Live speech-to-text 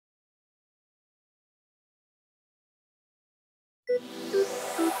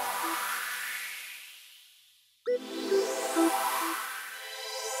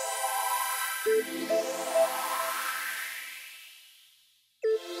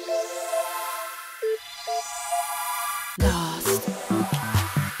lost,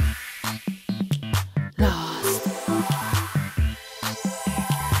 lost,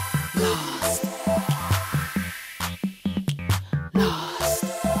 lost, lost.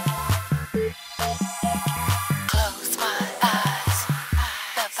 Close my eyes,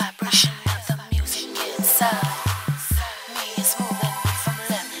 the vibration of the music inside me is moving me from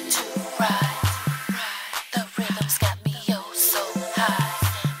left to right. The rhythm's got me oh so high,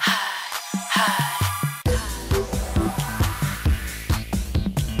 high, high.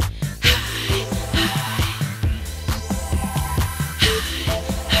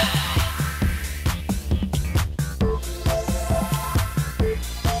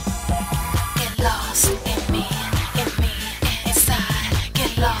 Get lost in me, inside.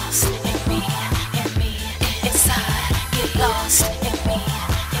 Get lost in me, inside. Get lost in me,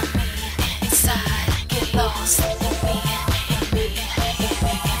 inside. Get lost in me,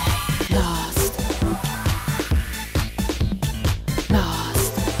 lost,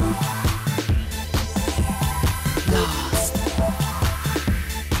 lost, lost,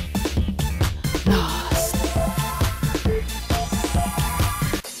 lost.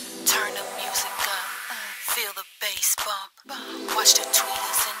 Turn the music up, feel the bass bump. Watch the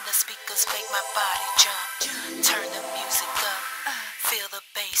tweeters and the speakers make my body jump. Turn the music up, feel the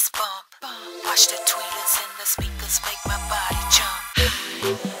bass bump. Watch the tweeters and the speakers make my body jump.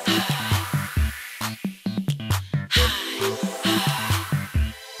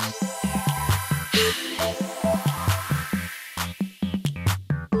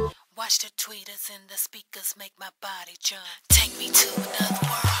 Watch the tweeters and the speakers make my body jump. Take me to another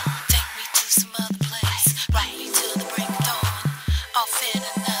world, take me to some other place. Ride me to the break of dawn, off in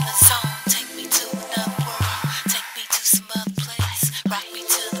another zone. Take me to another world, take me to some other place. Ride me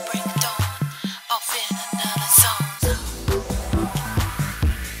to the break of dawn, off in another zone.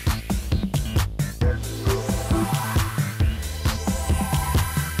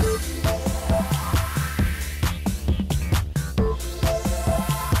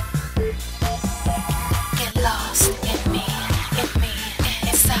 Get lost in me,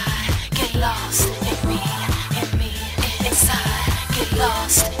 inside. Get lost in me, inside. Get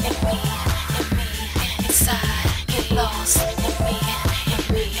lost in me, inside. Get lost in me,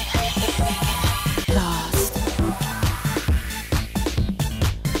 lost,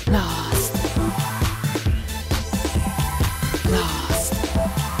 lost.